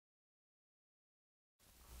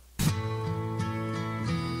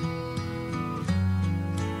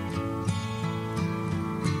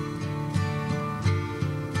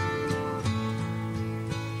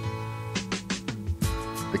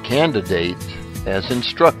candidate, as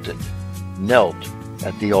instructed, knelt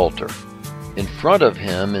at the altar. In front of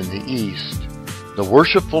him in the east, the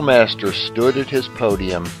worshipful master stood at his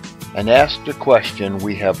podium and asked a question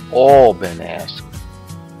we have all been asked.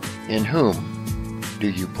 In whom do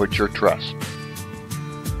you put your trust?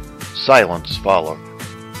 Silence followed.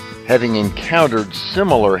 Having encountered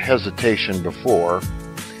similar hesitation before,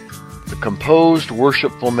 the composed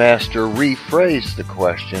worshipful master rephrased the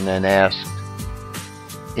question and asked,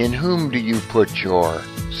 in whom do you put your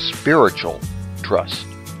spiritual trust?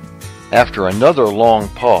 After another long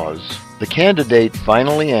pause, the candidate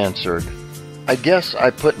finally answered, I guess I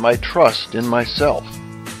put my trust in myself.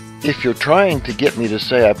 If you're trying to get me to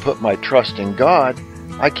say I put my trust in God,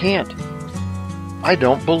 I can't. I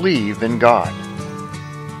don't believe in God.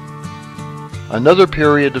 Another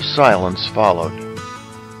period of silence followed.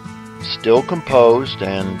 Still composed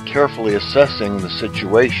and carefully assessing the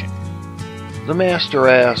situation, the master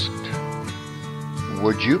asked,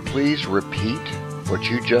 would you please repeat what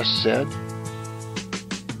you just said?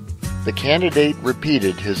 The candidate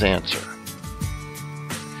repeated his answer.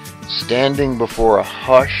 Standing before a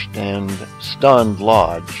hushed and stunned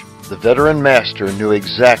lodge, the veteran master knew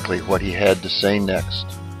exactly what he had to say next.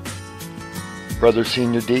 Brother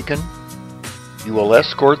Senior Deacon, you will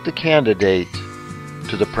escort the candidate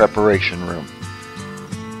to the preparation room.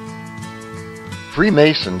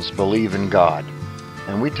 Freemasons believe in God,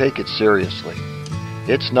 and we take it seriously.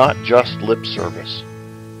 It's not just lip service.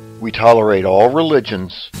 We tolerate all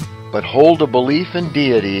religions, but hold a belief in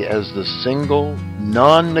deity as the single,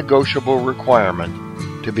 non-negotiable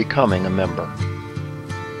requirement to becoming a member.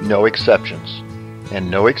 No exceptions,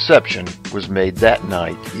 and no exception was made that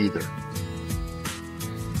night either.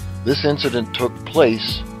 This incident took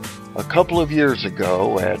place a couple of years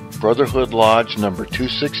ago at Brotherhood Lodge number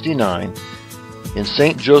 269 in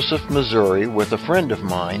St. Joseph, Missouri, with a friend of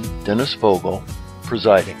mine, Dennis Vogel,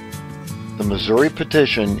 presiding. The Missouri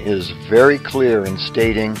petition is very clear in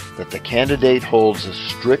stating that the candidate holds a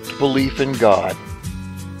strict belief in God,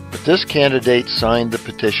 but this candidate signed the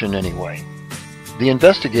petition anyway. The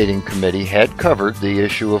investigating committee had covered the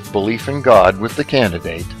issue of belief in God with the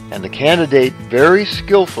candidate, and the candidate very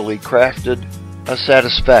skillfully crafted a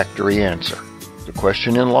satisfactory answer. The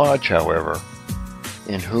question in Lodge, however,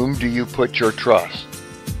 in whom do you put your trust,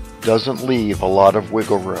 doesn't leave a lot of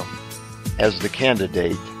wiggle room, as the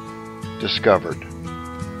candidate discovered.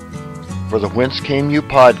 For the Whence Came You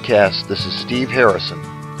podcast, this is Steve Harrison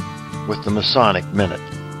with the Masonic Minute.